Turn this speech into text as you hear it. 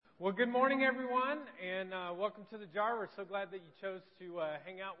Well, good morning, everyone, and welcome to the Jar. We're so glad that you chose to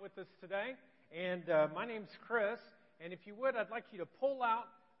hang out with us today. And my name's Chris, and if you would, I'd like you to pull out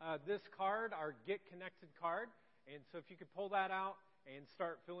this card, our Get Connected card. And so if you could pull that out and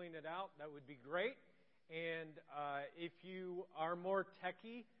start filling it out, that would be great. And if you are more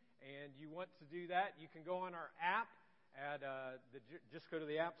techie and you want to do that, you can go on our app at just go to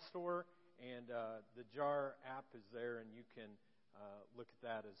the App Store, and the Jar app is there, and you can look at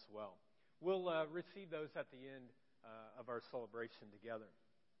that as well. We'll receive those at the end of our celebration together.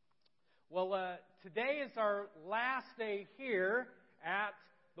 Well, today is our last day here at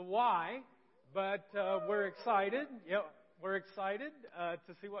the Y, but we're excited. We're excited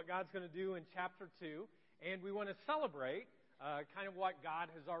to see what God's going to do in chapter 2, and we want to celebrate kind of what God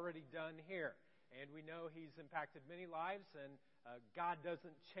has already done here. And we know He's impacted many lives, and God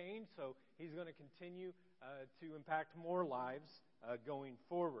doesn't change, so He's going to continue to impact more lives going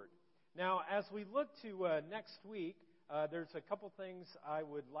forward. Now, as we look to next week, there's a couple things I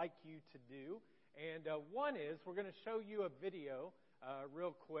would like you to do. And one is we're going to show you a video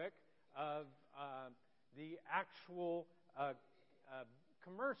real quick of the actual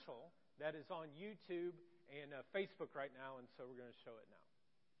commercial that is on YouTube and Facebook right now, and so we're going to show it now.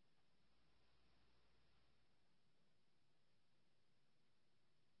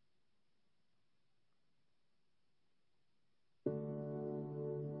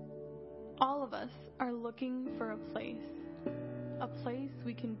 All of us are looking for a place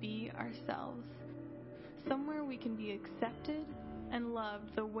we can be ourselves, somewhere we can be accepted and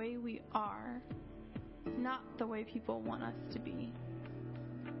loved the way we are, not the way people want us to be.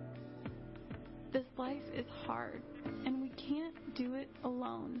 This life is hard, and we can't do it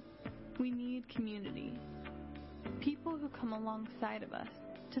alone. We need community, people who come alongside of us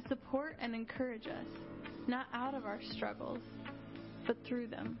to support and encourage us, not out of our struggles, but through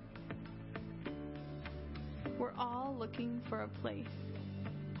them. We're all looking for a place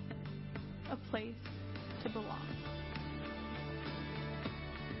to belong.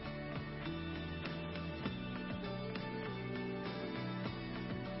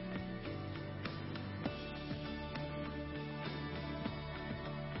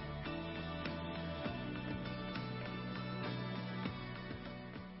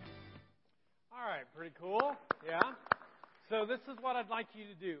 All right, pretty cool. Yeah. So this is what I'd like you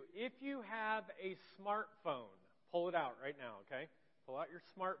to do. If you have a smartphone, pull it out right now, okay? Pull out your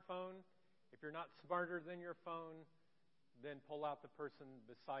smartphone. If you're not smarter than your phone, then pull out the person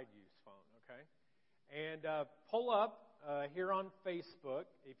beside you's phone, okay? And pull up here on Facebook.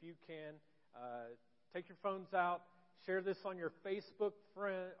 If you can, take your phones out, share this on your Facebook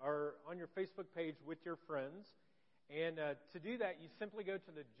friend or on your Facebook page with your friends. And to do that, you simply go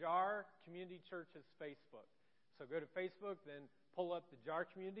to the Jar Community Church's Facebook. So go to Facebook, then pull up the Jar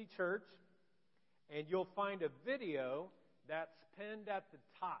Community Church, and you'll find a video that's pinned at the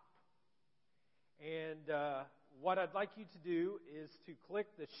top. And what I'd like you to do is to click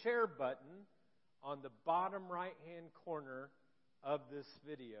the share button on the bottom right-hand corner of this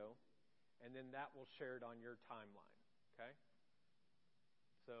video, and then that will share it on your timeline, okay?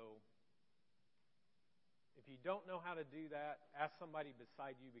 So if you don't know how to do that, ask somebody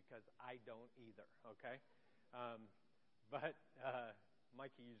beside you, because I don't either, okay? But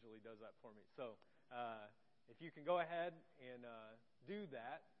Mikey usually does that for me. So if you can go ahead and do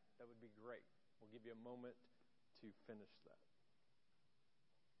that, that would be great. We'll give you a moment to finish that.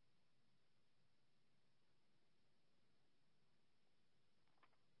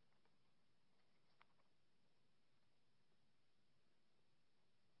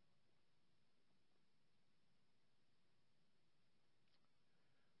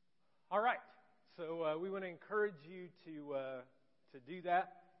 All right. So we want to encourage you to do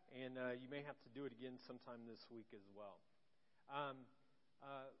that, and you may have to do it again sometime this week as well.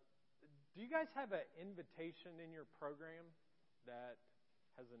 Do you guys have an invitation in your program that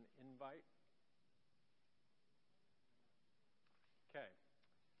has an invite? Okay.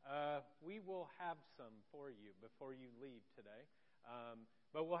 We will have some for you before you leave today.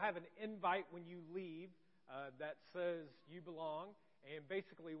 But we'll have an invite when you leave that says you belong. And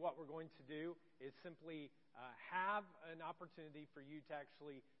basically what we're going to do is simply have an opportunity for you to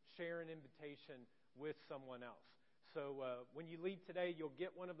actually share an invitation with someone else. So when you leave today, you'll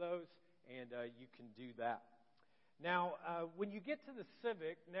get one of those, and you can do that. Now, when you get to the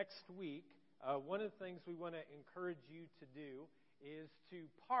Civic next week, one of the things we want to encourage you to do is to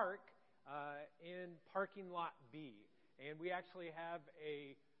park in parking lot B. And we actually have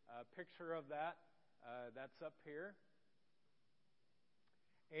a picture of that that's up here.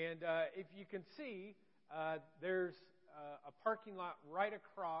 And if you can see, there's a parking lot right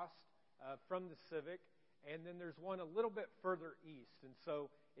across from the Civic, and then there's one a little bit further east. And so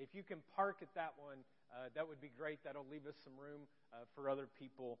if you can park at that one, that would be great. That'll leave us some room for other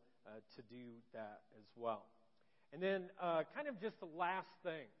people to do that as well. And then kind of just the last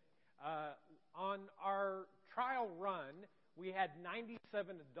thing. On our trial run, we had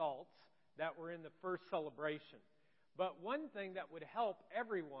 97 adults that were in the first celebration. But one thing that would help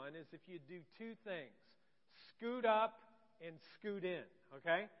everyone is if you do two things. Scoot up and scoot in,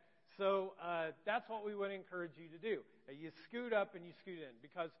 okay? So that's what we would encourage you to do. You scoot up and you scoot in,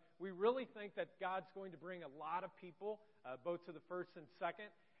 because we really think that God's going to bring a lot of people, both to the first and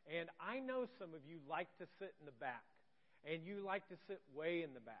second. And I know some of you like to sit in the back, and you like to sit way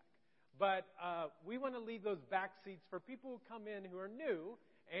in the back. But we want to leave those back seats for people who come in who are new,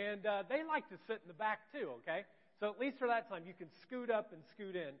 and they like to sit in the back too, okay? So at least for that time, you can scoot up and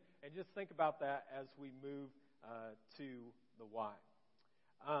scoot in, and just think about that as we move to the Y.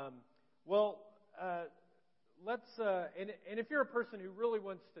 Let's, and if you're a person who really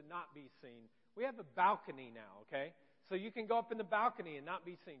wants to not be seen, we have a balcony now, okay? So you can go up in the balcony and not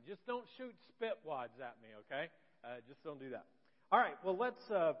be seen. Just don't shoot spit wads at me, okay? Just don't do that. All right, well,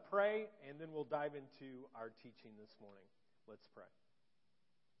 let's pray, and then we'll dive into our teaching this morning. Let's pray.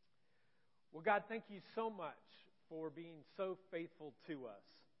 Well, God, thank you so much for being so faithful to us.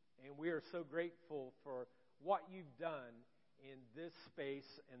 And we are so grateful for what you've done in this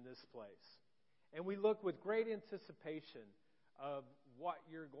space and this place. And we look with great anticipation of what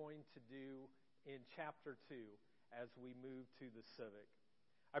you're going to do in chapter 2 as we move to the Civic.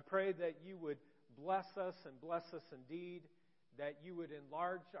 I pray that you would bless us and bless us indeed, that you would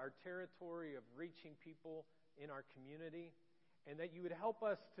enlarge our territory of reaching people in our community, and that you would help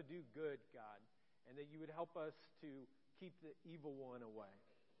us to do good, God, and that you would help us to keep the evil one away.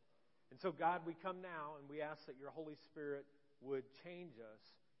 And so, God, we come now and we ask that your Holy Spirit would change us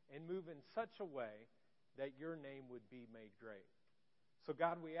and move in such a way that your name would be made great. So,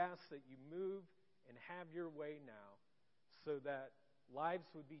 God, we ask that you move and have your way now so that lives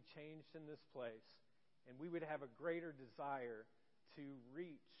would be changed in this place, and we would have a greater desire to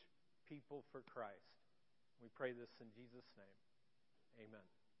reach people for Christ. We pray this in Jesus' name. Amen.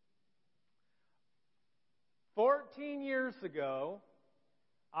 14 years ago,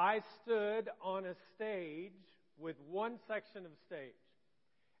 I stood on a stage with one section of stage.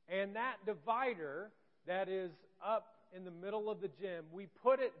 And that divider that is up in the middle of the gym, we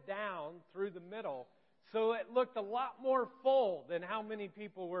put it down through the middle so it looked a lot more full than how many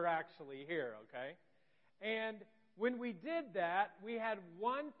people were actually here, okay? And when we did that, we had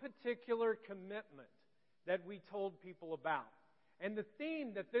one particular commitment that we told people about. And the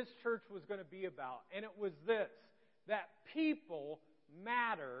theme that this church was going to be about, and it was this, that people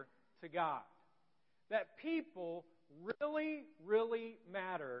matter to God. That people really, really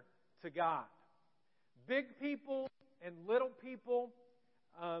matter to God. Big people and little people,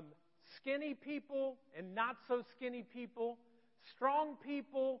 skinny people and not so skinny people, strong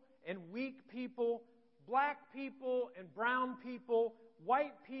people and weak people, black people and brown people,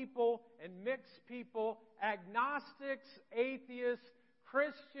 white people and mixed people, agnostics, atheists,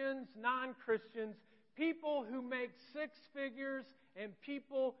 Christians, non-Christians, people who make six figures and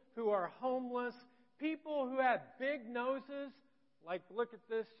people who are homeless, people who have big noses, like look at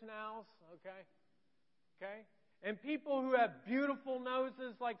this, Schnauz, okay? And people who have beautiful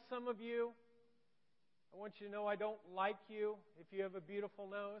noses, like some of you. I want you to know I don't like you if you have a beautiful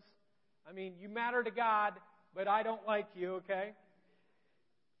nose. I mean, you matter to God, but I don't like you, okay?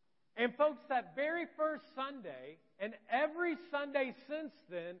 And folks, that very first Sunday, and every Sunday since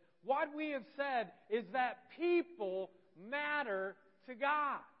then, what we have said is that people matter to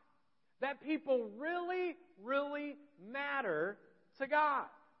God. That people really, really matter to God.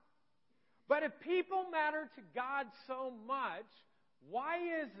 But if people matter to God so much, why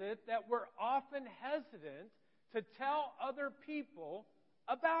is it that we're often hesitant to tell other people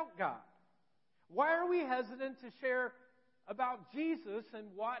about God? Why are we hesitant to share about Jesus and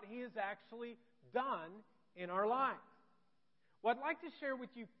what He has actually done in our life? Well, I'd like to share with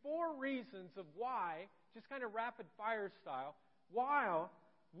you 4 reasons of why, just kind of rapid fire style, why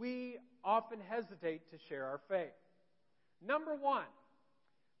we often hesitate to share our faith. Number 1,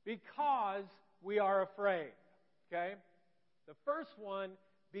 because we are afraid. Okay? The first one,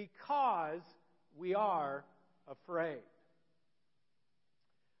 because we are afraid.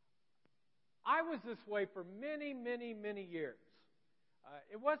 I was this way for many, many, many years.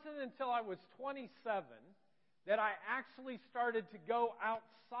 It wasn't until I was 27 that I actually started to go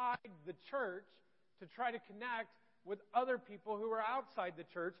outside the church to try to connect with other people who were outside the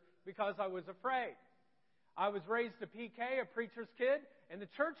church because I was afraid. I was raised a PK, a preacher's kid, and the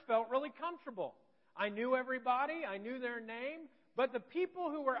church felt really comfortable. I knew everybody. I knew their name. But the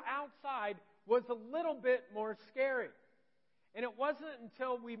people who were outside was a little bit more scary. And it wasn't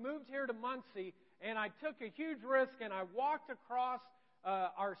until we moved here to Muncie and I took a huge risk and I walked across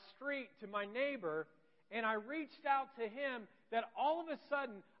our street to my neighbor and I reached out to him that all of a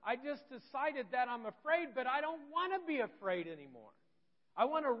sudden I just decided that I'm afraid, but I don't want to be afraid anymore. I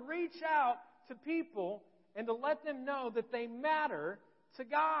want to reach out to people and to let them know that they matter to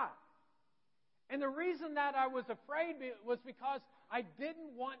God. And the reason that I was afraid was because I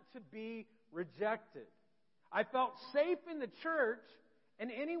didn't want to be rejected. I felt safe in the church,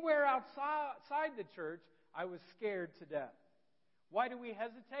 and anywhere outside the church, I was scared to death. Why do we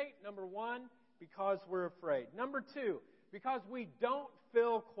hesitate? Number one, because we're afraid. Number two, because we don't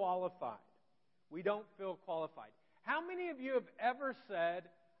feel qualified. We don't feel qualified. How many of you have ever said,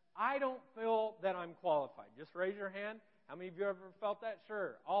 I don't feel that I'm qualified? Just raise your hand. How many of you ever felt that?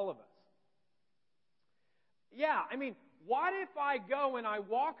 Sure, all of us. Yeah, what if I go and I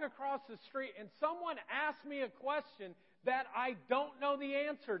walk across the street and someone asks me a question that I don't know the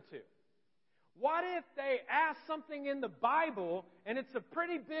answer to? What if they ask something in the Bible, and it's a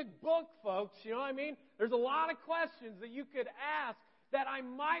pretty big book, folks, you know what I mean? There's a lot of questions that you could ask that I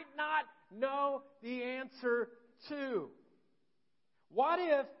might not know the answer to. What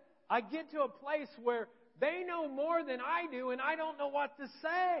if I get to a place where they know more than I do and I don't know what to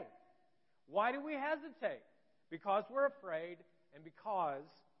say? Why do we hesitate? Because we're afraid and because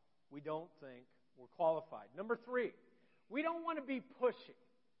we don't think we're qualified. Number three, we don't want to be pushy.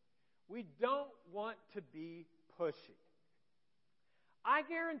 We don't want to be pushy. I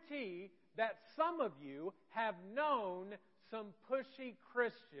guarantee that some of you have known some pushy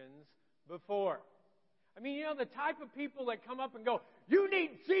Christians before. The type of people that come up and go, you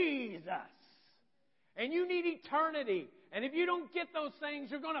need Jesus. And you need eternity. And if you don't get those things,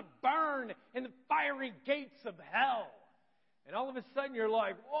 you're going to burn in the fiery gates of hell. And all of a sudden you're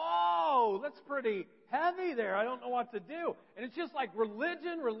like, whoa, that's pretty heavy there. I don't know what to do. And it's just like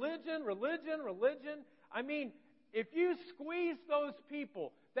religion. If you squeeze those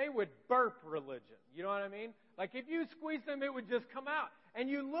people, they would burp religion. You know what I mean? Like if you squeeze them, it would just come out. And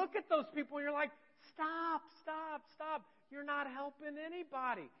you look at those people and you're like, stop. You're not helping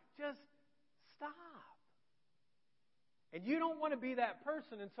anybody. Just stop. And you don't want to be that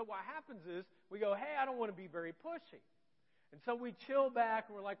person. And so what happens is we go, hey, I don't want to be very pushy. And so we chill back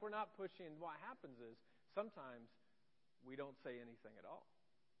and we're like, we're not pushy. And what happens is sometimes we don't say anything at all.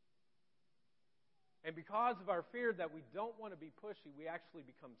 And because of our fear that we don't want to be pushy, we actually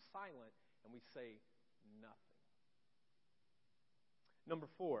become silent and we say nothing. Number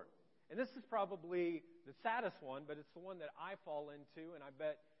four, and this is probably the saddest one, but it's the one that I fall into, and I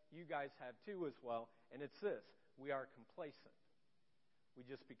bet you guys have too as well, and it's this. We are complacent. We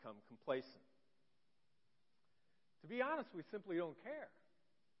just become complacent. To be honest, we simply don't care.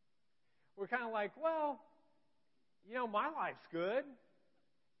 We're kind of like, well, my life's good,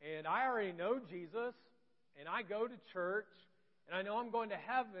 and I already know Jesus, and I go to church, and I know I'm going to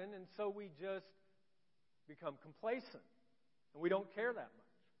heaven, and so we just become complacent, and we don't care that much.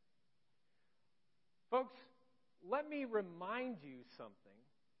 Folks, let me remind you something,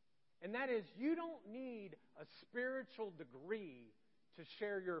 and that is you don't need a spiritual degree to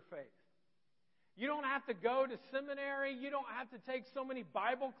share your faith. You don't have to go to seminary. You don't have to take so many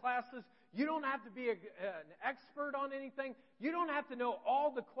Bible classes. You don't have to be an expert on anything. You don't have to know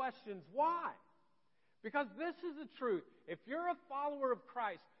all the questions. Why? Because this is the truth. If you're a follower of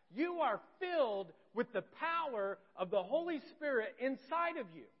Christ, you are filled with the power of the Holy Spirit inside of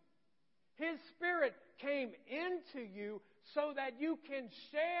you. His Spirit came into you so that you can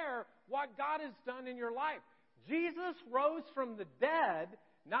share what God has done in your life. Jesus rose from the dead,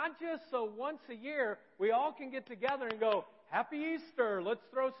 not just so once a year we all can get together and go, Happy Easter, let's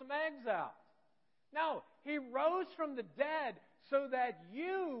throw some eggs out. No, He rose from the dead so that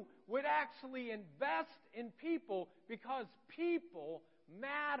you would actually invest in people because people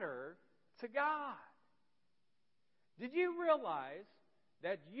matter to God. Did you realize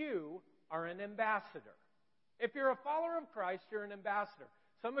that you are an ambassador? If you're a follower of Christ, you're an ambassador.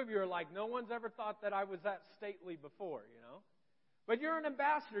 Some of you are like, no one's ever thought that I was that stately before, But you're an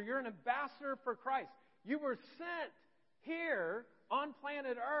ambassador. You're an ambassador for Christ. You were sent here on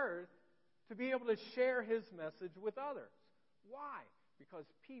planet Earth to be able to share His message with others. Why? Because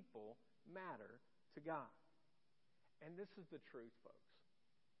people matter to God. And this is the truth, folks.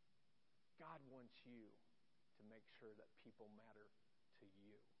 God wants you to make sure that people matter to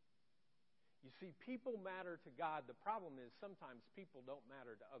you. You see, people matter to God. The problem is sometimes people don't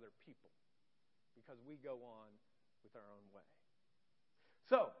matter to other people because we go on with our own way.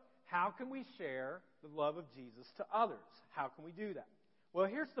 So, how can we share the love of Jesus to others? How can we do that? Well,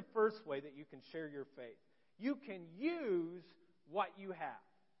 here's the first way that you can share your faith. You can use what you have.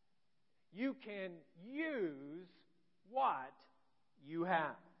 You can use what you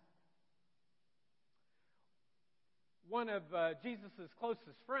have. One of Jesus'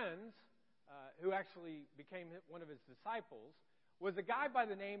 closest friends, who actually became one of his disciples, was a guy by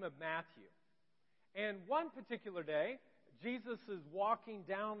the name of Matthew. And one particular day, Jesus is walking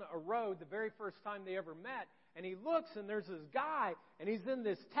down a road the very first time they ever met, and he looks, and there's this guy, and he's in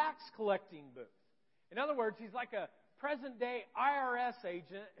this tax collecting booth. In other words, he's like a present-day IRS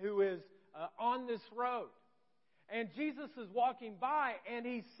agent who is on this road. And Jesus is walking by, and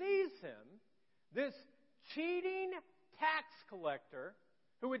he sees him, this cheating tax collector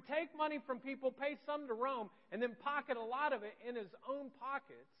who would take money from people, pay some to Rome, and then pocket a lot of it in his own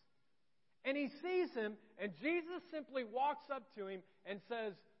pockets. And he sees him, and Jesus simply walks up to him and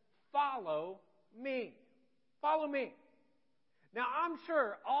says, "Follow me. Follow me." Now, I'm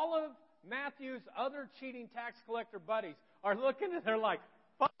sure all of Matthew's other cheating tax collector buddies are looking and they're like,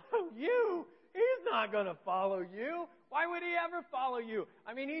 "Follow you? He's not going to follow you. Why would he ever follow you?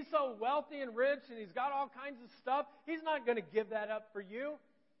 I mean, he's so wealthy and rich and he's got all kinds of stuff. He's not going to give that up for you."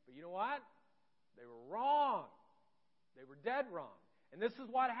 But you know what? They were wrong. They were dead wrong. And this is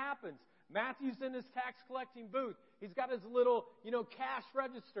what happens. Matthew's in his tax collecting booth. He's got his little, cash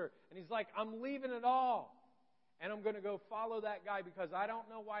register. And he's like, "I'm leaving it all. And I'm going to go follow that guy because I don't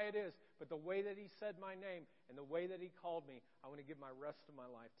know why it is. But the way that he said my name and the way that he called me, I want to give my rest of my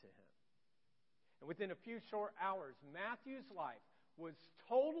life to him." And within a few short hours, Matthew's life was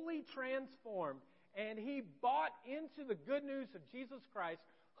totally transformed. And he bought into the good news of Jesus Christ,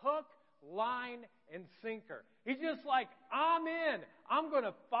 hook, line, and sinker. He's just like, "I'm in. I'm going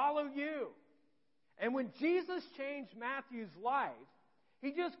to follow you." And when Jesus changed Matthew's life,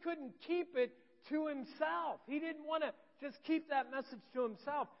 he just couldn't keep it to himself. He didn't want to just keep that message to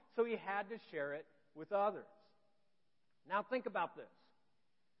himself, so he had to share it with others. Now think about this.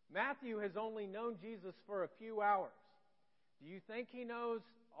 Matthew has only known Jesus for a few hours. Do you think he knows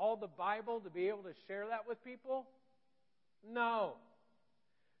all the Bible to be able to share that with people? No.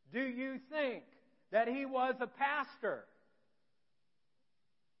 Do you think that he was a pastor?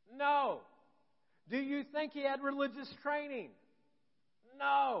 No. Do you think he had religious training?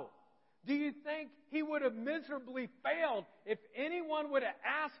 No. Do you think he would have miserably failed if anyone would have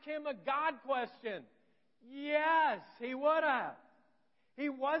asked him a God question? Yes, he would have. He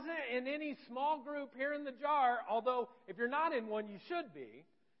wasn't in any small group here in the jar, although if you're not in one, you should be.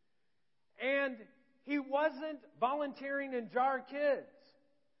 And he wasn't volunteering in Jar Kids.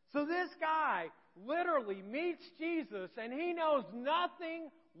 So this guy literally meets Jesus, and he knows nothing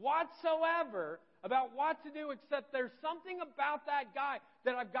whatsoever about what to do except there's something about that guy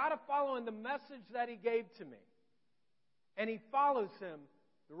that I've got to follow in the message that he gave to me. And he follows him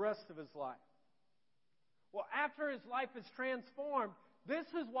the rest of his life. Well, after his life is transformed, this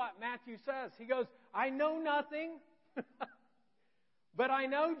is what Matthew says. He goes, "I know nothing, but I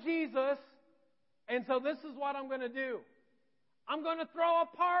know Jesus, and so this is what I'm going to do. I'm going to throw a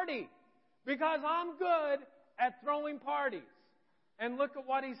party because I'm good at throwing parties." And look at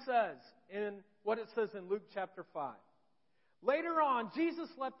what he says in what it says in Luke chapter 5. Later on,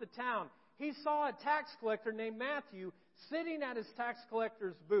 Jesus left the town. He saw a tax collector named Matthew sitting at his tax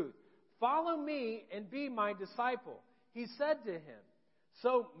collector's booth. "Follow me and be my disciple," he said to him.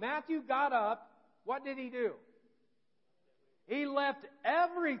 So Matthew got up. What did he do? He left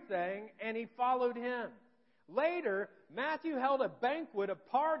everything and he followed him. Later, Matthew held a banquet, a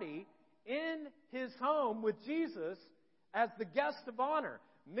party, in his home with Jesus as the guest of honor.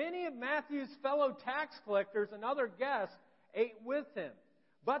 Many of Matthew's fellow tax collectors and other guests ate with him.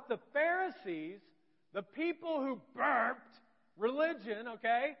 But the Pharisees, the people who burped religion,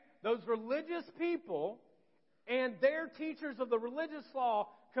 those religious people, and their teachers of the religious law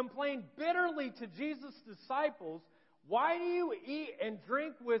complained bitterly to Jesus' disciples, "Why do you eat and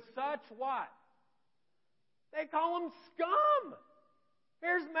drink with such" what? They call him scum.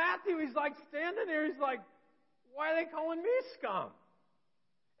 Here's Matthew. He's like standing there. He's like, "Why are they calling me scum?"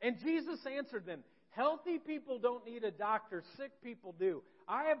 And Jesus answered them, "Healthy people don't need a doctor. Sick people do.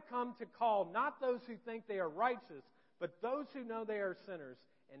 I have come to call not those who think they are righteous, but those who know they are sinners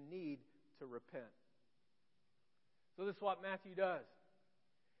and need to repent." So this is what Matthew does.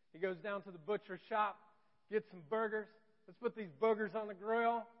 He goes down to the butcher shop, gets some burgers. Let's put these boogers on the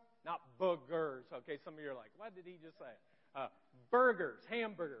grill. Not boogers, Some of you are like, what did he just say? Burgers,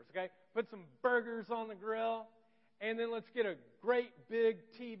 hamburgers, Put some burgers on the grill. And then let's get a great big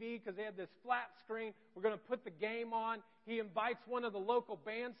TV because they had this flat screen. We're going to put the game on. He invites one of the local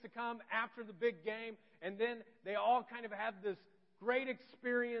bands to come after the big game. And then they all kind of have this great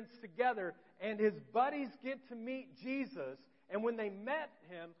experience together. And his buddies get to meet Jesus. And when they met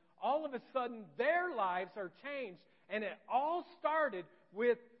him, all of a sudden their lives are changed. And it all started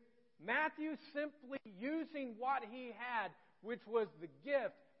with Matthew simply using what he had, which was the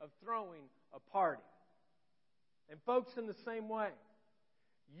gift of throwing a party. And folks, in the same way,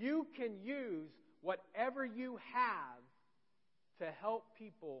 you can use whatever you have to help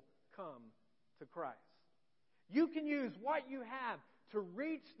people come to Christ. You can use what you have to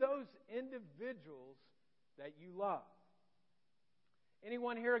reach those individuals that you love.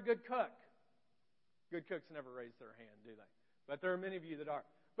 Anyone here a good cook? Good cooks never raise their hand, do they? But there are many of you that are.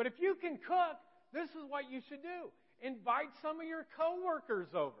 But if you can cook, this is what you should do. Invite some of your coworkers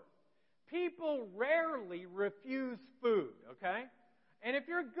over. People rarely refuse food, okay? And if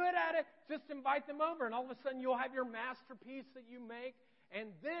you're good at it, just invite them over, and all of a sudden you'll have your masterpiece that you make. And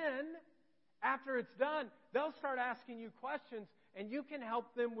then, after it's done, they'll start asking you questions, and you can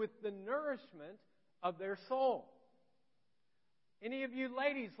help them with the nourishment of their soul. Any of you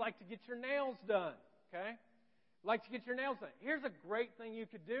ladies like to get your nails done, okay? Like to get your nails done. Here's a great thing you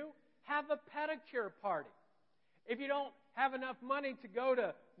could do. Have a pedicure party. If you don't have enough money to go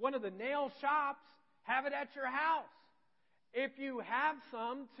to one of the nail shops, have it at your house. If you have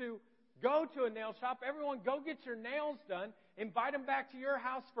some to go to a nail shop, everyone go get your nails done, invite them back to your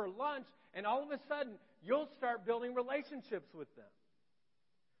house for lunch, and all of a sudden, you'll start building relationships with them.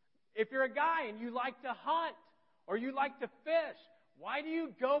 If you're a guy and you like to hunt or you like to fish, why do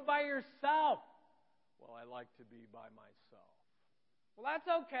you go by yourself? Well, I like to be by myself. Well, that's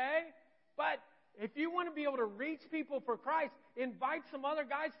okay, but if you want to be able to reach people for Christ, invite some other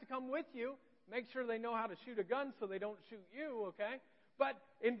guys to come with you. Make sure they know how to shoot a gun so they don't shoot you, okay? But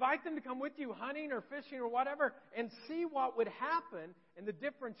invite them to come with you hunting or fishing or whatever and see what would happen and the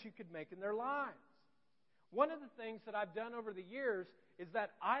difference you could make in their lives. One of the things that I've done over the years is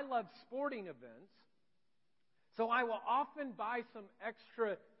that I love sporting events. So I will often buy some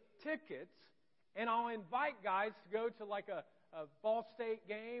extra tickets and I'll invite guys to go to like a Ball State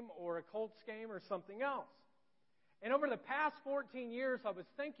game or a Colts game or something else. And over the past 14 years, I was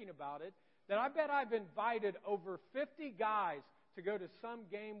thinking about it, that I bet I've invited over 50 guys to go to some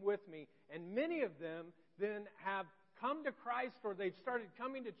game with me, and many of them then have come to Christ or they've started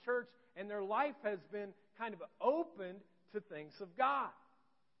coming to church and their life has been kind of opened to things of God.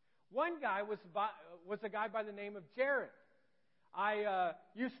 One guy was a guy by the name of Jared. I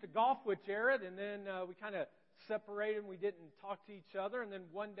used to golf with Jared, and then we kind of separated and we didn't talk to each other. And then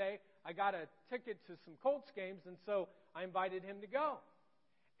one day I got a ticket to some Colts games, and so I invited him to go.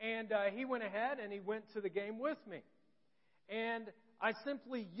 And he went ahead and he went to the game with me. And I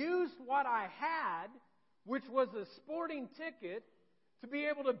simply used what I had, which was a sporting ticket, to be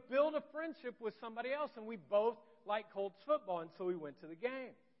able to build a friendship with somebody else. And we both like Colts football, and so we went to the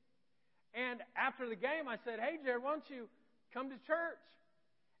game. And after the game, I said, "Hey, Jared, why don't you come to church?"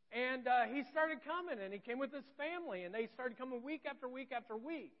 And he started coming, and he came with his family, and they started coming week after week after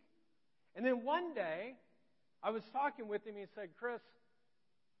week. And then one day, I was talking with him, and he said, "Chris,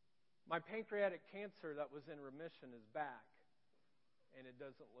 my pancreatic cancer that was in remission is back, and it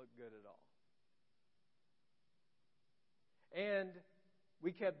doesn't look good at all." And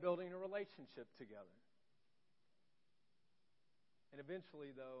we kept building a relationship together. And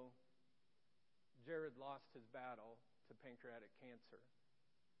eventually, though, Jared lost his battle to pancreatic cancer,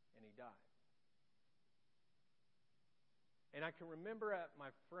 and he died. And I can remember at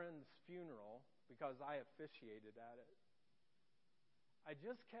my friend's funeral, because I officiated at it, I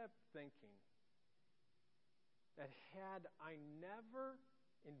just kept thinking that had I never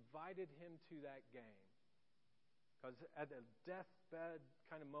invited him to that game, because at a deathbed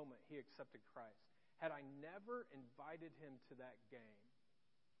kind of moment, he accepted Christ. Had I never invited him to that game,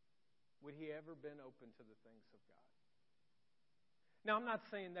 would he ever been open to the things of God? Now, I'm not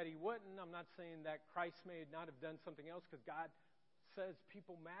saying that he wouldn't. I'm not saying that Christ may not have done something else, because God says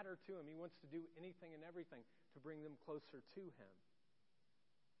people matter to him. He wants to do anything and everything to bring them closer to him.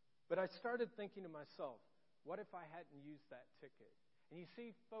 But I started thinking to myself, what if I hadn't used that ticket? And you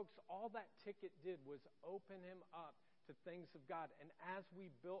see, folks, all that ticket did was open him up to things of God. And as we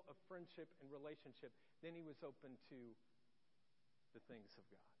built a friendship and relationship, then he was open to the things of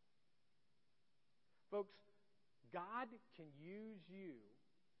God. Folks, God can use you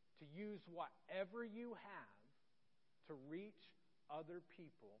to use whatever you have to reach other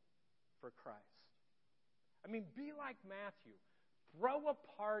people for Christ. I mean, be like Matthew. Throw a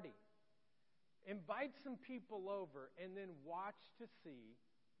party. invite some people over, and then watch to see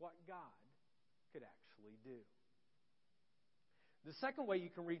what God could actually do. The second way you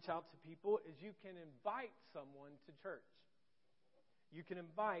can reach out to people is you can invite someone to church. You can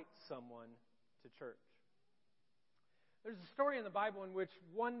invite someone to church. There's a story in the Bible in which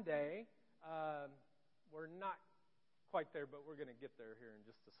one day, we're not quite there, but we're going to get there here in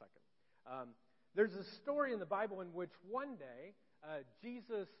just a second. There's a story in the Bible in which one day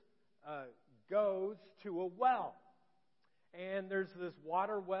Jesus goes to a well. And there's this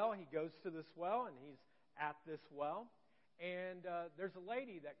water well. He goes to this well, and he's at this well. And there's a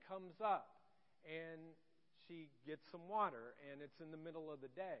lady that comes up, and she gets some water, and it's in the middle of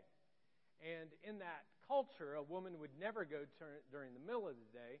the day. And in that culture, a woman would never go during the middle of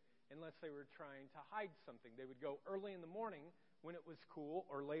the day unless they were trying to hide something. They would go early in the morning when it was cool,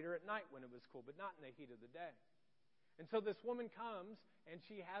 or later at night when it was cool, but not in the heat of the day. And so this woman comes, and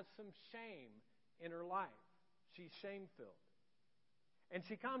she has some shame in her life. She's shame-filled. And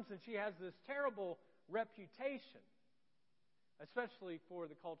she comes, and she has this terrible reputation, especially for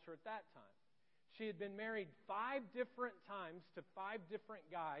the culture at that time. She had been married 5 different times to 5 different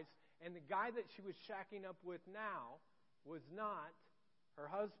guys, and the guy that she was shacking up with now was not her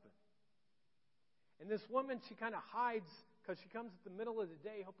husband. And this woman, she kind of hides because she comes at the middle of the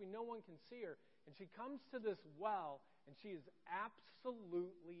day hoping no one can see her. And she comes to this well, and she is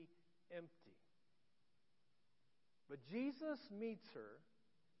absolutely empty. But Jesus meets her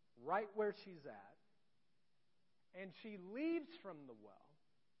right where she's at, and she leaves from the well,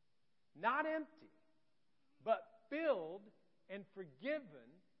 not empty, but filled and forgiven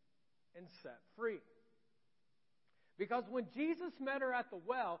and set free. Because when Jesus met her at the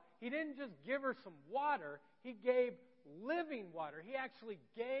well, He didn't just give her some water, He gave living water. He actually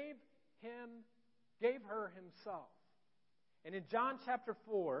gave her Himself. And in John chapter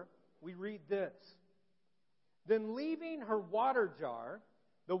 4, we read this. Then leaving her water jar,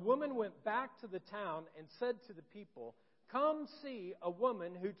 the woman went back to the town and said to the people, "Come see a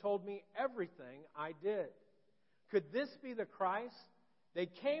woman who told me everything I did. Could this be the Christ?" They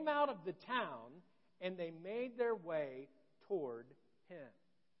came out of the town and they made their way toward Him.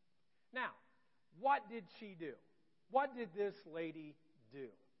 Now, what did she do? What did this lady do?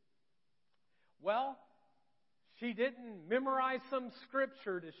 Well, she didn't memorize some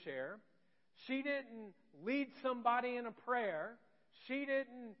scripture to share. She didn't lead somebody in a prayer. She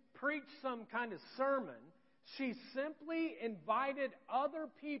didn't preach some kind of sermon. She simply invited other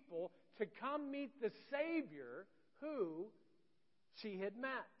people to come meet the Savior who she had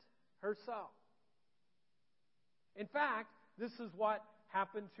met herself. In fact, this is what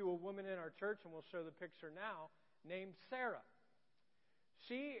happened to a woman in our church, and we'll show the picture now, named Sarah.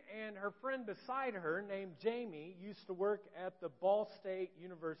 She and her friend beside her, named Jamie, used to work at the Ball State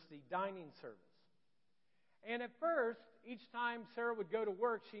University dining service. And at first, each time Sarah would go to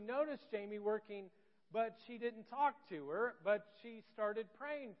work, she noticed Jamie working, but she didn't talk to her, but she started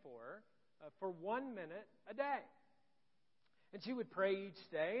praying for her for 1 minute a day. And she would pray each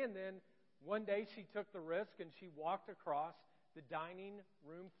day, and then one day she took the risk and she walked across the dining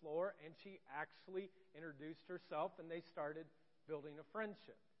room floor and she actually introduced herself, and they started building a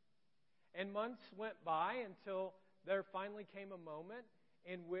friendship. And months went by until there finally came a moment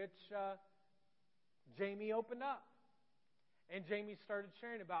in which Jamie opened up. And Jamie started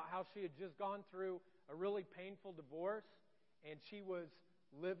sharing about how she had just gone through a really painful divorce, and she was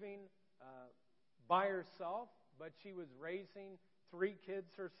living by herself, but she was raising 3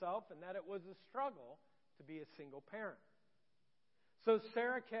 kids herself, and that it was a struggle to be a single parent. So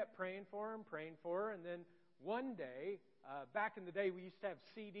Sarah kept praying for her, and then one day, back in the day, we used to have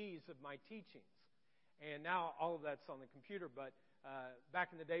CDs of my teachings. And now all of that's on the computer, but back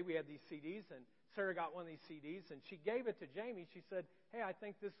in the day we had these CDs, and Sarah got one of these CDs, and she gave it to Jamie. She said, "Hey, I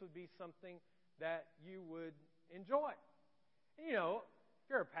think this would be something that you would enjoy." And, you know, if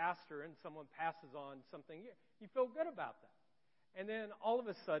you're a pastor and someone passes on something, you feel good about that. And then all of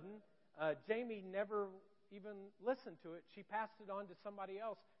a sudden, Jamie never even listened to it. She passed it on to somebody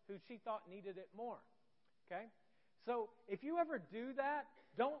else who she thought needed it more. Okay? So if you ever do that,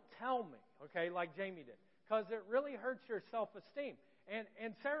 don't tell me, okay, like Jamie did, because it really hurts your self-esteem.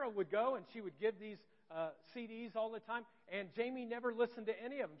 And Sarah would go and she would give these CDs all the time, and Jamie never listened to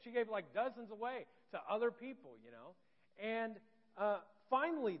any of them. She gave like dozens away to other people, you know. And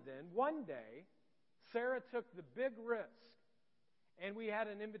finally then, one day, Sarah took the big risk. And we had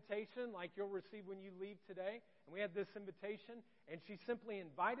an invitation like you'll receive when you leave today. And we had this invitation, and she simply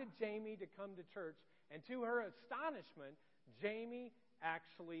invited Jamie to come to church. And to her astonishment, Jamie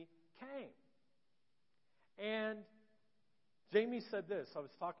actually came. And Jamie said this. I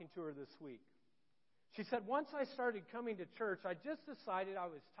was talking to her this week. She said, once I started coming to church, I just decided I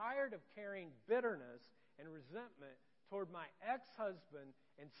was tired of carrying bitterness and resentment toward my ex-husband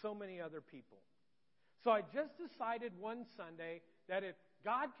and so many other people. So I just decided one Sunday that if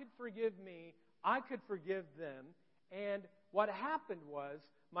God could forgive me, I could forgive them. And what happened was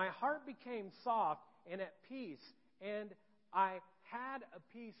my heart became soft and at peace, and I had a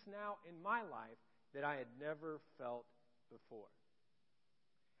peace now in my life that I had never felt before.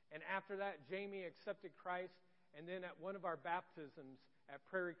 And after that, Jamie accepted Christ, and then at one of our baptisms at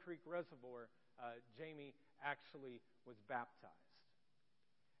Prairie Creek Reservoir, Jamie actually was baptized.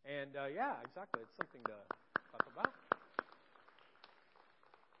 And yeah, exactly, it's something to talk about.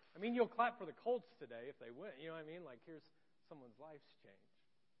 I mean, you'll clap for the Colts today if they win. You know what I mean? Like, here's someone's life's changed.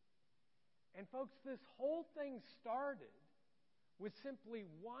 And folks, this whole thing started with simply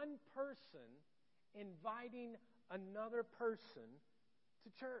one person inviting another person to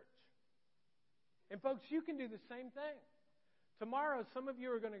church. And folks, you can do the same thing. Tomorrow, some of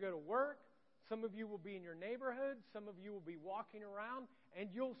you are going to go to work. Some of you will be in your neighborhood. Some of you will be walking around. And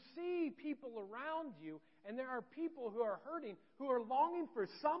you'll see people around you. And there are people who are hurting, who are longing for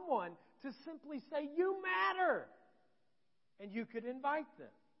someone to simply say, "You matter." And you could invite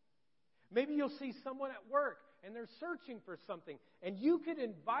them. Maybe you'll see someone at work and they're searching for something. And you could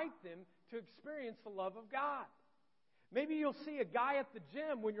invite them to experience the love of God. Maybe you'll see a guy at the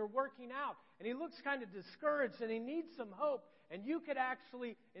gym when you're working out, and he looks kind of discouraged, and he needs some hope, and you could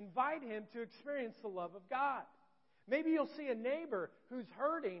actually invite him to experience the love of God. Maybe you'll see a neighbor who's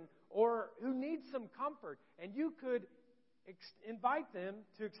hurting or who needs some comfort, and you could invite them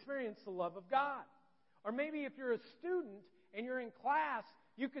to experience the love of God. Or maybe if you're a student and you're in class,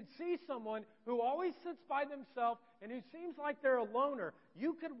 you could see someone who always sits by themselves and who seems like they're a loner.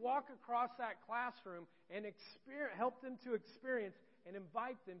 You could walk across that classroom and help them to experience and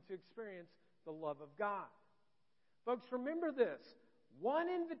invite them to experience the love of God. Folks, remember this. One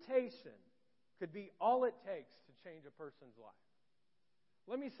invitation could be all it takes to change a person's life.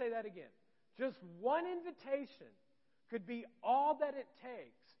 Let me say that again. Just one invitation could be all that it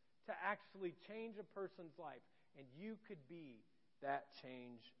takes to actually change a person's life. And you could be that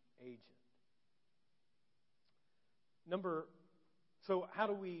change agent. So how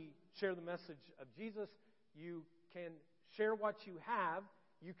do we share the message of Jesus? You can share what you have.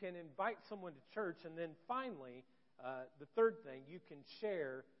 You can invite someone to church. And then finally, the third thing, you can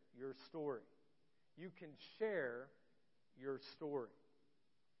share your story. You can share your story.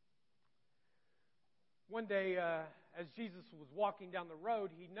 One day, as Jesus was walking down the road,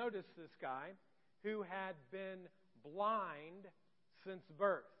 he noticed this guy who had been blind since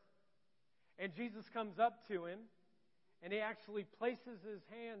birth. And Jesus comes up to him, and he actually places his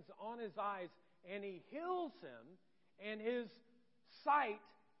hands on his eyes, and he heals him, and his sight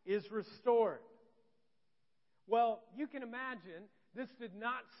is restored. Well, you can imagine this did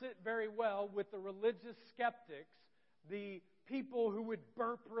not sit very well with the religious skeptics, the people who would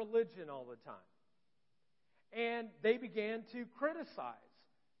burp religion all the time. And they began to criticize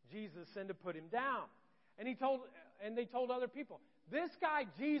Jesus and to put him down. And they told other people, this guy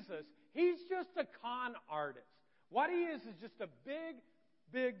Jesus, he's just a con artist. What he is just a big,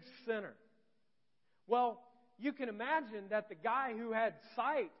 big sinner. Well, you can imagine that the guy who had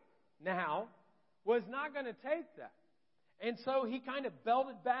sight now was not going to take that. And so he kind of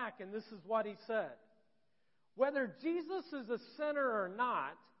belted back, and this is what he said. Whether Jesus is a sinner or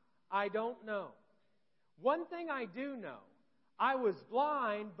not, I don't know. One thing I do know, I was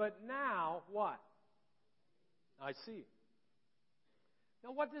blind, but now what? I see.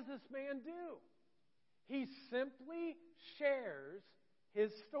 Now what does this man do? He simply shares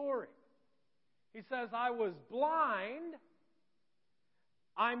his story. He says, I was blind,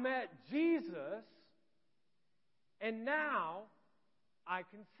 I met Jesus, and now I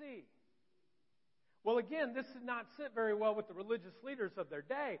can see. Well, again, this did not sit very well with the religious leaders of their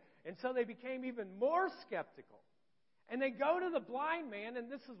day, and so they became even more skeptical. And they go to the blind man,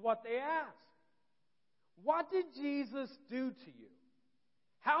 and this is what they ask. What did Jesus do to you?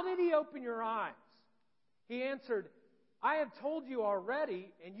 How did he open your eyes? He answered, I have told you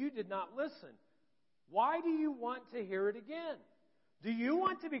already, and you did not listen. Why do you want to hear it again? Do you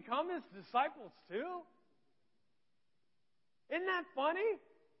want to become his disciples too? Isn't that funny?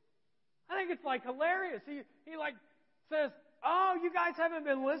 I think it's like hilarious. He says, oh, you guys haven't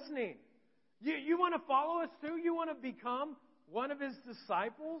been listening. You want to follow us too? You want to become one of his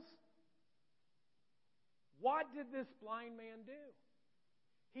disciples? What did this blind man do?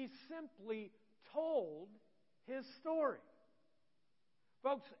 He simply told his story.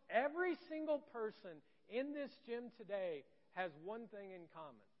 Folks, every single person in this gym today has one thing in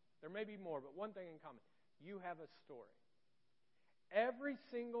common. There may be more, but one thing in common. you have a story. Every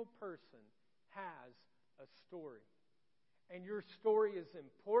single person has a story. And your story is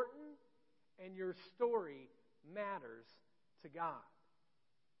important, and your story matters to God.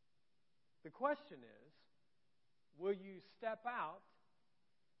 The question is, will you step out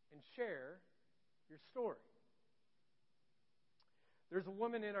and share your story? There's a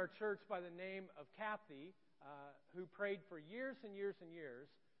woman in our church by the name of Kathy who prayed for years and years and years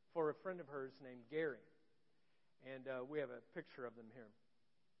for a friend of hers named Gary. And we have a picture of them here.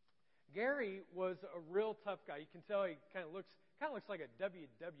 Gary was a real tough guy. You can tell he kind of looks like a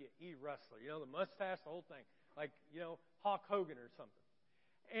WWE wrestler. You know, the mustache, the whole thing. Like, you know, Hulk Hogan or something.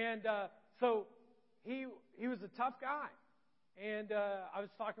 And so he was a tough guy. And I was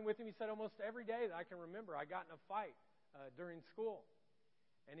talking with him. He said almost every day that I can remember, I got in a fight during school.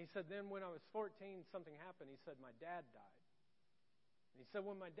 And he said then when I was 14, something happened. He said my dad died. And he said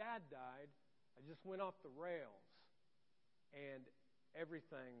when my dad died, I just went off the rails. And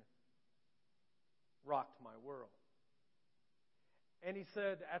everything rocked my world. And he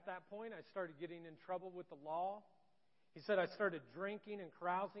said, at that point, I started getting in trouble with the law. He said, I started drinking and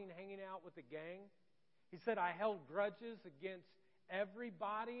carousing, hanging out with the gang. He said, I held grudges against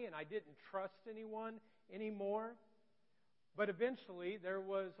everybody, and I didn't trust anyone anymore. But eventually, there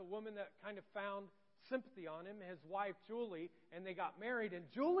was a woman that kind of found sympathy on him, his wife, Julie, and they got married. And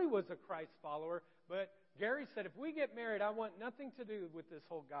Julie was a Christ follower, but Gary said, if we get married, I want nothing to do with this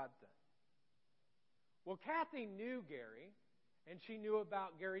whole God thing. Well, Kathy knew Gary, and she knew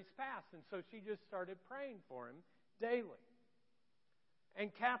about Gary's past, and so she just started praying for him daily.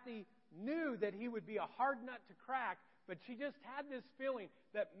 And Kathy knew that he would be a hard nut to crack, but she just had this feeling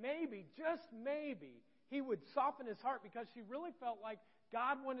that maybe, just maybe, he would soften his heart because she really felt like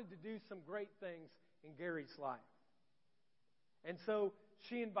God wanted to do some great things in Gary's life. And so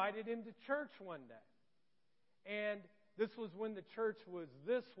she invited him to church one day. And this was when the church was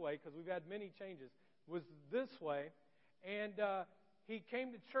this way, because we've had many changes, was this way. And he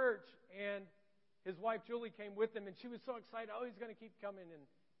came to church, and his wife Julie came with him, and she was so excited. Oh, he's going to keep coming. And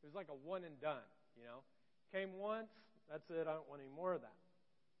it was like a one and done, you know. Came once, that's it, I don't want any more of that.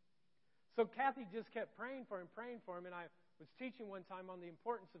 So Kathy just kept praying for him, and I was teaching one time on the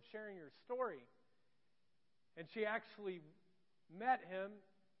importance of sharing your story. And she actually met him,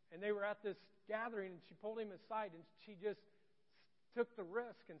 and they were at this gathering, and she pulled him aside, and she just took the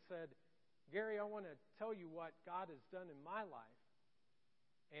risk and said, Gary, I want to tell you what God has done in my life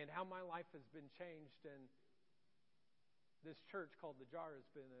and how my life has been changed, and this church called The Jar has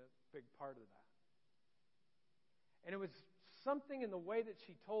been a big part of that. And it was something in the way that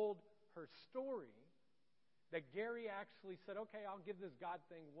she told her story that Gary actually said, okay, I'll give this God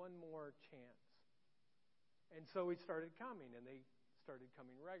thing one more chance. And so he started coming, and they started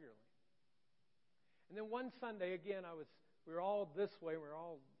coming regularly. And then one Sunday, again, we were all this way, we were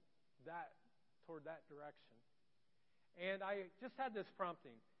all toward that direction. And I just had this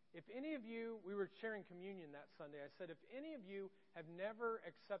prompting. If any of you, we were sharing communion that Sunday, I said, if any of you have never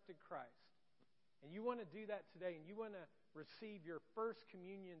accepted Christ, and you want to do that today, and you want to receive your first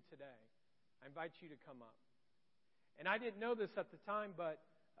communion today, I invite you to come up. And I didn't know this at the time, but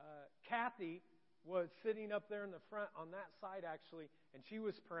Kathy was sitting up there in the front on that side, actually, and she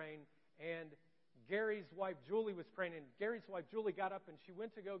was praying, and Gary's wife, Julie, was praying, and Gary's wife, Julie, got up, and she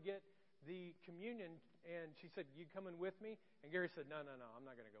went to go get the communion, and she said, you coming with me? And Gary said, no, I'm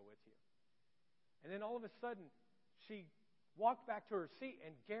not going to go with you. And then all of a sudden, she walked back to her seat,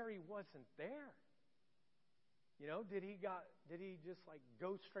 and Gary wasn't there. You know, did he just like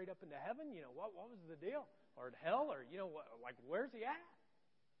go straight up into heaven? You know, what was the deal? Or hell? Or, you know, like, where's he at?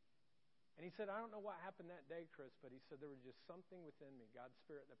 And he said, I don't know what happened that day, Chris, but he said there was just something within me, God's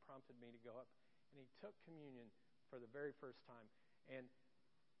Spirit, that prompted me to go up. And he took communion for the very first time. And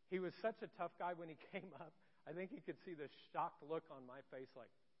he was such a tough guy when he came up. I think he could see the shocked look on my face,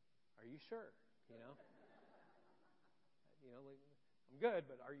 like, are you sure? You know? Like, I'm good,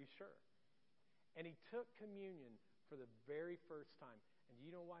 but are you sure? And he took communion for the very first time. And do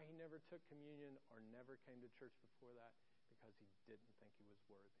you know why he never took communion or never came to church before that? Because he didn't think he was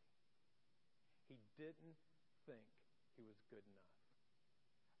worthy. He didn't think he was good enough.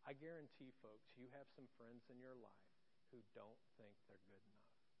 I guarantee, folks, you have some friends in your life who don't think they're good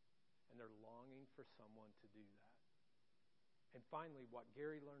enough. And they're longing for someone to do that. And finally, what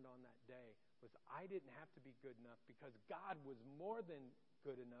Gary learned on that day was I didn't have to be good enough because God was more than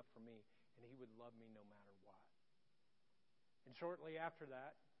good enough for me, and he would love me no matter what. And shortly after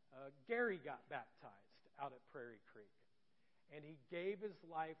that, Gary got baptized out at Prairie Creek. And he gave his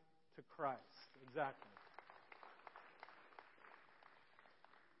life to Christ. Exactly.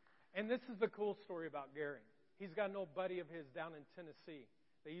 And this is the cool story about Gary. He's got an old buddy of his down in Tennessee.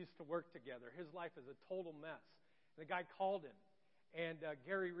 They used to work together. His life is a total mess. And the guy called him. And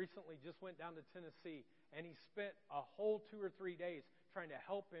Gary recently just went down to Tennessee, and he spent a whole 2 or 3 days trying to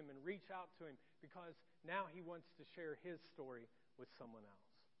help him and reach out to him because now he wants to share his story with someone else.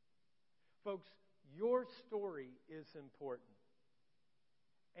 Folks, your story is important.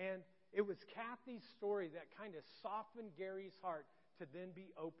 And it was Kathy's story that kind of softened Gary's heart to then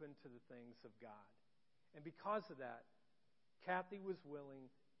be open to the things of God. And because of that, Kathy was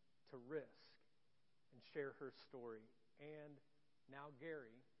willing to risk and share her story. And now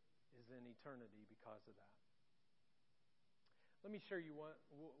Gary is in eternity because of that. Let me share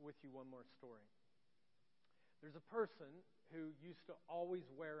with you one more story. There's a person who used to always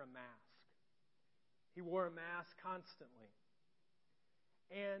wear a mask. He wore a mask constantly.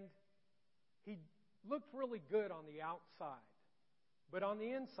 And he looked really good on the outside. But on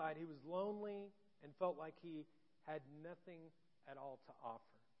the inside, he was lonely and felt like he had nothing at all to offer.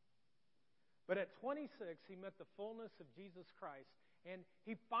 But at 26, he met the fullness of Jesus Christ, and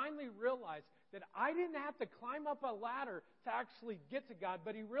he finally realized that I didn't have to climb up a ladder to actually get to God,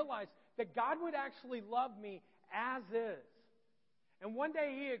 but he realized that God would actually love me as is. And one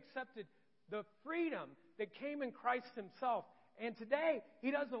day he accepted the freedom that came in Christ himself. And today, he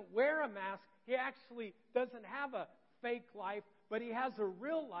doesn't wear a mask. He actually doesn't have a fake life, but he has a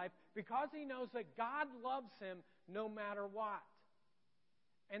real life because he knows that God loves him no matter what.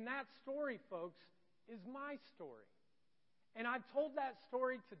 And that story, folks, is my story. And I've told that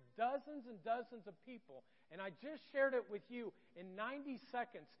story to dozens and dozens of people. And I just shared it with you in 90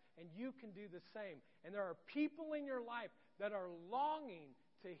 seconds, and you can do the same. And there are people in your life that are longing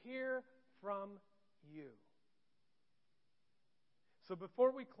to hear from you. So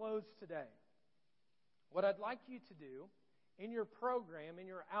before we close today, what I'd like you to do, in your program, in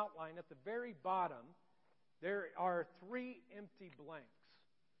your outline, at the very bottom, there are 3 empty blanks.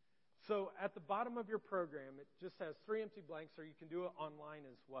 So at the bottom of your program, it just has 3 empty blanks, or you can do it online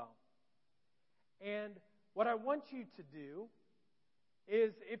as well. And what I want you to do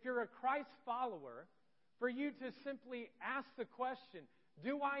is, if you're a Christ follower, for you to simply ask the question,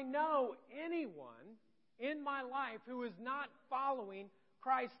 do I know anyone in my life who is not following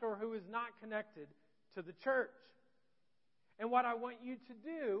Christ or who is not connected to the church? And what I want you to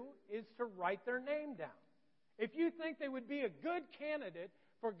do is to write their name down. If you think they would be a good candidate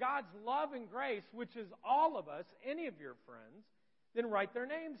for God's love and grace, which is all of us, any of your friends, then write their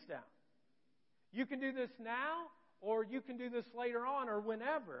names down. You can do this now, or you can do this later on, or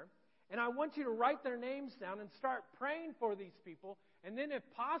whenever. And I want you to write their names down and start praying for these people. And then if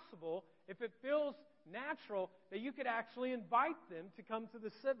possible, if it feels natural, that you could actually invite them to come to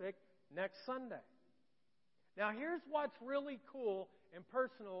the Civic next Sunday. Now, here's what's really cool and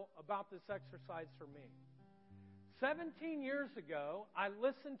personal about this exercise for me. 17 years ago, I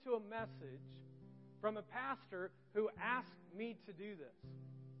listened to a message from a pastor who asked me to do this.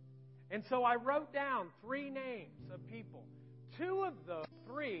 And so I wrote down 3 names of people. 2 of those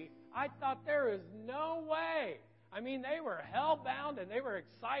 3, I thought there is no way. I mean, they were hell-bound and they were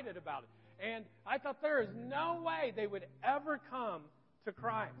excited about it. And I thought there is no way they would ever come to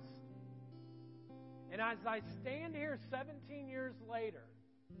Christ. And as I stand here 17 years later,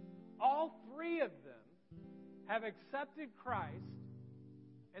 all 3 of them have accepted Christ,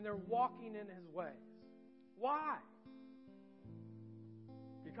 and they're walking in His ways. Why?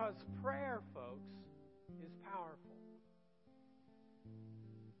 Because prayer, folks, is powerful.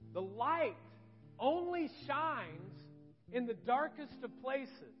 The light only shines in the darkest of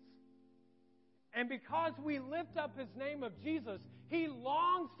places. And because we lift up His name of Jesus, He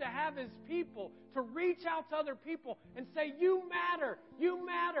longs to have His people to reach out to other people and say, you matter, you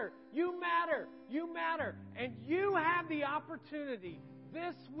matter, you matter, you matter. And you have the opportunity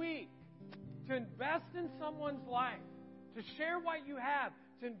this week to invest in someone's life, to share what you have,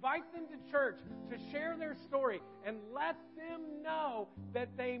 to invite them to church, to share their story, and let them know that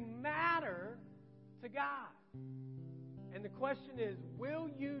they matter to God. And the question is, will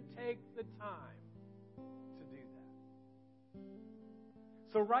you take the time to do that?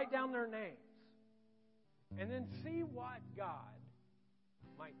 So write down their names, and then see what God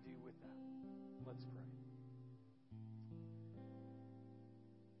might do with that. Let's pray.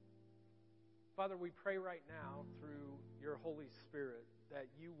 Father, we pray right now through your Holy Spirit that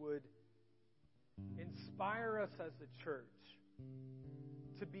you would inspire us as a church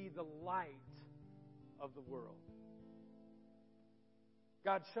to be the light of the world.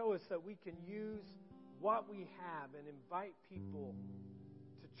 God, show us that we can use what we have and invite people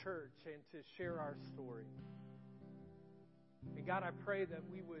to church and to share our story. And God, I pray that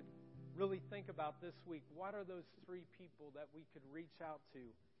we would really think about this week, what are those 3 people that we could reach out to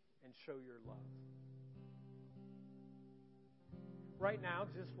and show your love? Right now,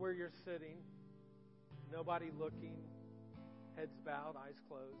 just where you're sitting, nobody looking, heads bowed, eyes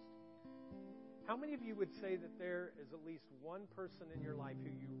closed. How many of you would say that there is at least one person in your life who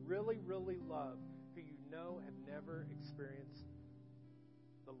you really, really love, who you know have never experienced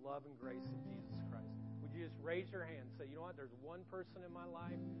the love and grace of Jesus Christ? Would you just raise your hand and say, you know what, there's one person in my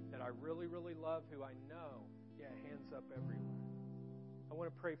life that I really, really love who I know, hands up everywhere. I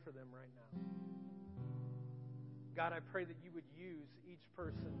want to pray for them right now. God, I pray that you would use each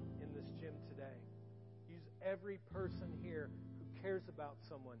person in this gym today. Use every person here who cares about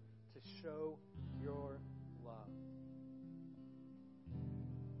someone to show your love.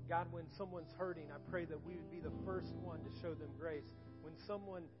 God, when someone's hurting, I pray that we would be the first one to show them grace. When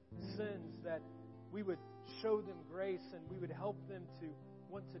someone sins, that we would show them grace and we would help them to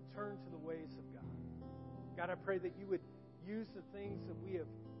want to turn to the ways of God. God, I pray that you would use the things that we have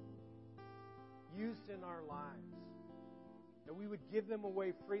used in our lives, that we would give them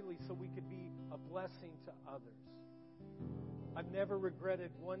away freely so we could be a blessing to others. I've never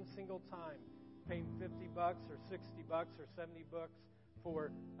regretted one single time paying $50 or $60 or $70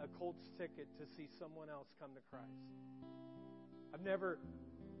 for a Colts ticket to see someone else come to Christ. I've never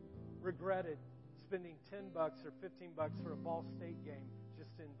regretted spending $10 or $15 for a Ball State game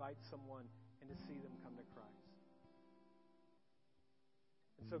just to invite someone and to see them come to Christ.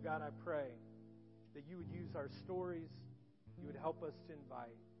 And so, God, I pray that you would use our stories, you would help us to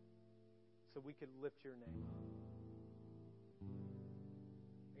invite so we could lift your name up.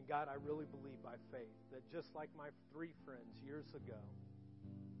 And God, I really believe by faith that just like my 3 friends years ago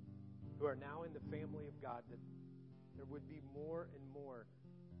who are now in the family of God, that there would be more and more,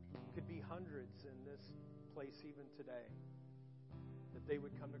 could be hundreds in this place even today, that they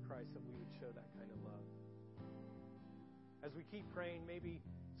would come to Christ, that we would show that kind of love. As we keep praying, maybe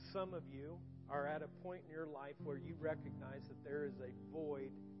some of you are at a point in your life where you recognize that there is a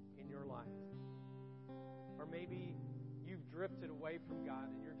void in your life. Or maybe you've drifted away from God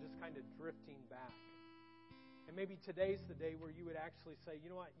and you're just kind of drifting back. And maybe today's the day where you would actually say, you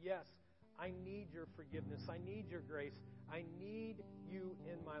know what, yes, I need your forgiveness. I need your grace. I need you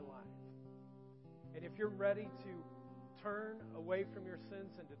in my life. And if you're ready to turn away from your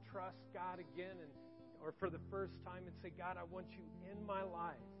sins and to trust God again, or for the first time, and say, God, I want you in my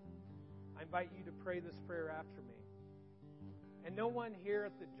life, I invite you to pray this prayer after me. And no one here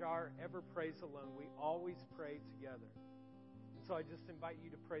at the jar ever prays alone. We always pray together. And so I just invite you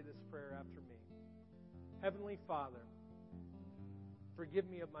to pray this prayer after me. Heavenly Father, forgive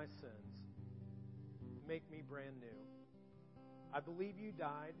me of my sins. Make me brand new. I believe you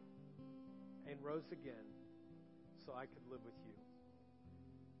died and rose again so I could live with you.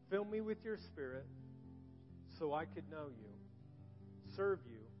 Fill me with your Spirit so I could know you, serve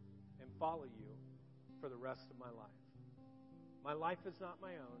you, and follow you for the rest of my life. My life is not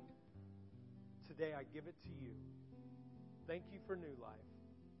my own. Today I give it to you. Thank you for new life.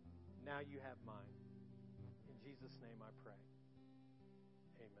 Now you have mine. In Jesus' name I pray.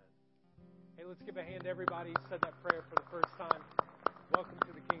 Amen. Hey, let's give a hand to everybody who said that prayer for the first time. Welcome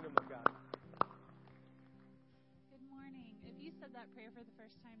to the kingdom of God. Good morning. If you said that prayer for the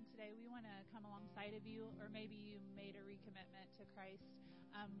first time today, we want to come alongside of you, or maybe you made a recommitment to Christ.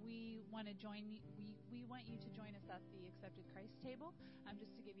 We want to join. We want you to join us at the Accepted Christ table,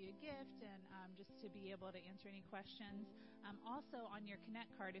 just to give you a gift and just to be able to answer any questions. Also, on your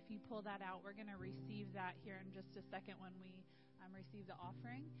Connect card, if you pull that out, we're going to receive that here in just a second when we receive the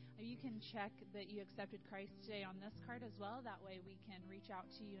offering. You can check that you accepted Christ today on this card as well. That way we can reach out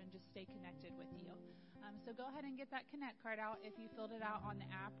to you and just stay connected with you. So go ahead and get that Connect card out. If you filled it out on the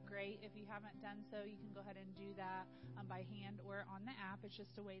app, great. If you haven't done so, you can go ahead and do that by hand or on the app. It's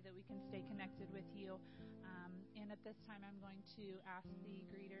just a way that we can stay connected with you. And at this time, I'm going to ask the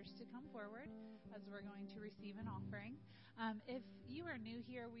greeters to come forward as we're going to receive an offering. If you are new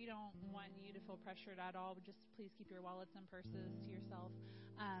here, we don't want you to feel pressured at all. Just please keep your wallets and purses to yourself.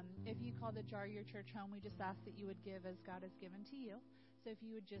 If you call the Jar your church home, we just ask that you would give as God has given to you. So if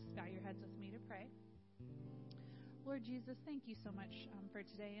you would just bow your heads with me to pray. Lord Jesus, thank you so much for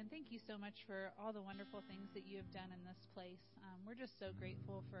today, and thank you so much for all the wonderful things that you have done in this place. We're just so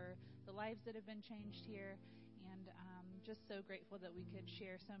grateful for the lives that have been changed here, and just so grateful that we could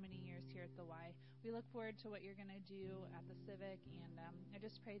share so many years here at the Y. We look forward to what you're going to do at the Civic, and I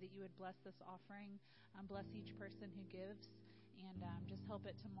just pray that you would bless this offering, bless each person who gives, and just help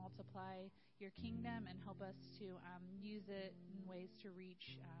it to multiply your kingdom and help us to use it in ways to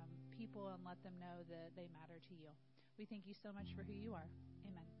reach people and let them know that they matter to you. We thank you so much for who you are.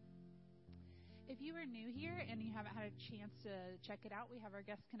 Amen. If you are new here and you haven't had a chance to check it out, we have our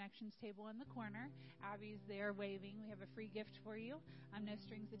guest connections table in the corner. Abby's there waving. We have a free gift for you. No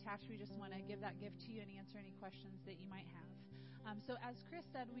strings attached. We just want to give that gift to you and answer any questions that you might have. So as Chris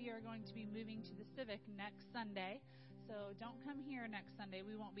said, we are going to be moving to the Civic next Sunday. So don't come here next Sunday.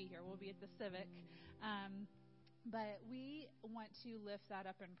 We won't be here. We'll be at the Civic. But we want to lift that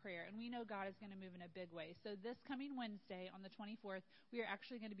up in prayer, and we know God is going to move in a big way. So this coming Wednesday on the 24th, we are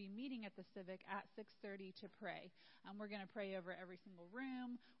actually going to be meeting at the Civic at 6:30 to pray. We're going to pray over every single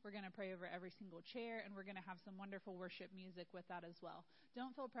room. We're going to pray over every single chair, and we're going to have some wonderful worship music with that as well.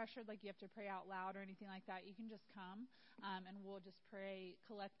 Don't feel pressured like you have to pray out loud or anything like that. You can just come, and we'll just pray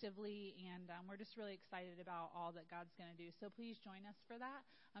collectively, and we're just really excited about all that God's going to do. So please join us for that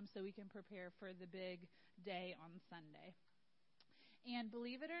so we can prepare for the big day on Sunday. And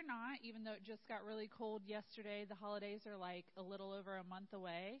believe it or not, even though it just got really cold yesterday, the holidays are like a little over a month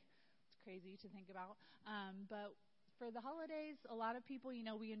away. It's crazy to think about. But for the holidays, a lot of people,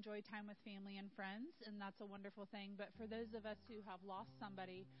 we enjoy time with family and friends, and that's a wonderful thing. But for those of us who have lost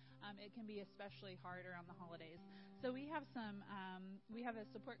somebody, it can be especially hard around the holidays. So we have a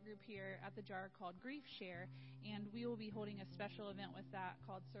support group here at the Jar called Grief Share, and we will be holding a special event with that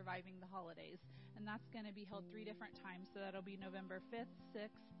called Surviving the Holidays. And that's going to be held 3 different times. So that'll be November 5th,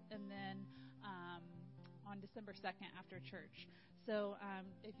 6th, and then on December 2nd after church. So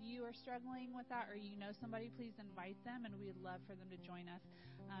if you are struggling with that or you know somebody, please invite them, and we'd love for them to join us.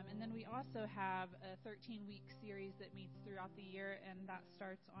 And then we also have a 13-week series that meets throughout the year, and that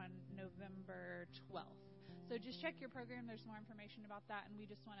starts on November 12th. So just check your program. There's more information about that, and we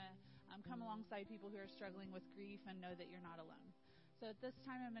just want to come alongside people who are struggling with grief and know that you're not alone. So at this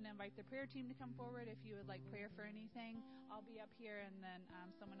time, I'm going to invite the prayer team to come forward. If you would like prayer for anything, I'll be up here, and then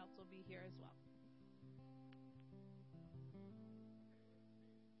someone else will be here as well.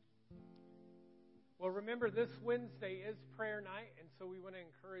 Well, remember, this Wednesday is prayer night, and so we want to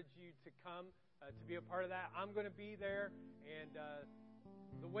encourage you to come to be a part of that. I'm going to be there, and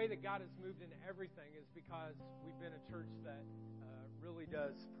the way that God has moved into everything is because we've been a church that really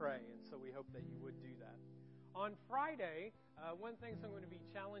does pray, and so we hope that you would do that. On Friday, one thing I'm going to be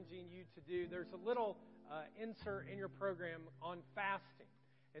challenging you to do, there's a little insert in your program on fasting.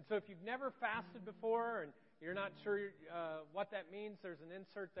 And so if you've never fasted before and you're not sure what that means, there's an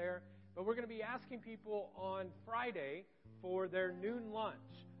insert there. But we're going to be asking people on Friday for their noon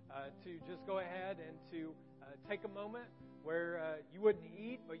lunch to just go ahead and to take a moment where you wouldn't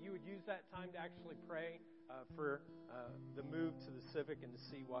eat, but you would use that time to actually pray for the move to the Civic and to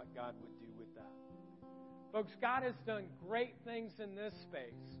see what God would do with that. Folks, God has done great things in this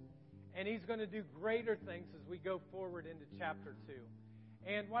space, and He's going to do greater things as we go forward into chapter 2.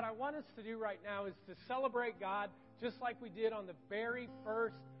 And what I want us to do right now is to celebrate God just like we did on the very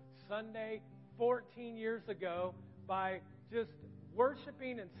first Sunday 14 years ago by just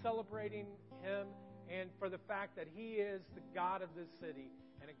worshiping and celebrating Him and for the fact that He is the God of this city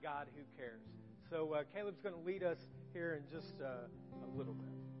and a God who cares. So Caleb's going to lead us here in just a little bit.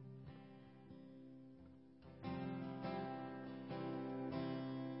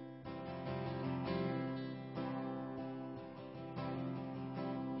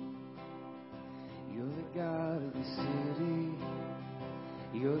 You're the God of the city.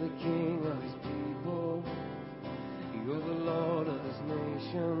 You're the King of His people. You're the Lord of His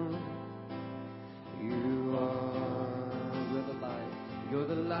nation. You're the light. You're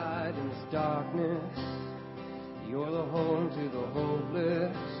the light in this darkness. You're the home to the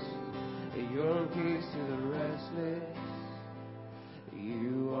hopeless. You're in peace to the restless.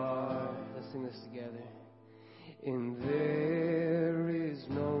 You are. Let's sing this together. And there is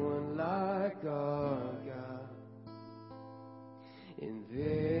no one like our God. And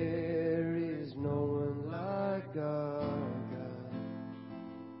there is no one like our God.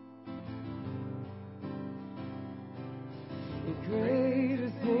 And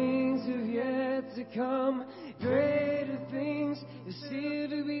greater things have yet to come. Greater things are still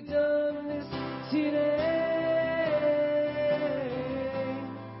to be done this today.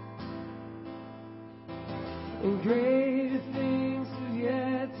 And greater things have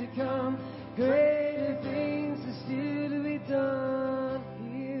yet to come. Greater things are still to be done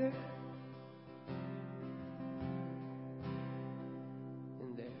here.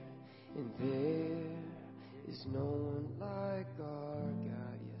 And there is no one like our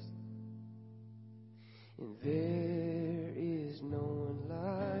God, yes. And there is no one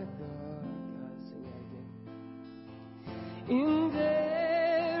like our God. Sing that again. And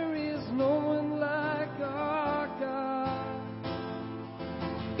there is no one like our God.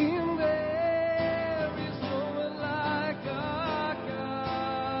 In there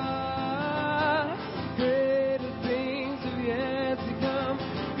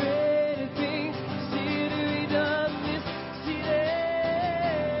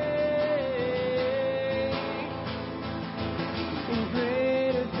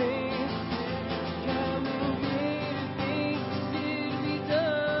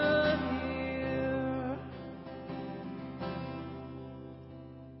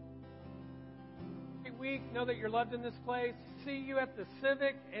week. Know that you're loved in this place. See you at the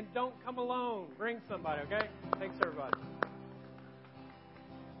Civic, and don't come alone. Bring somebody, okay? Thanks, everybody.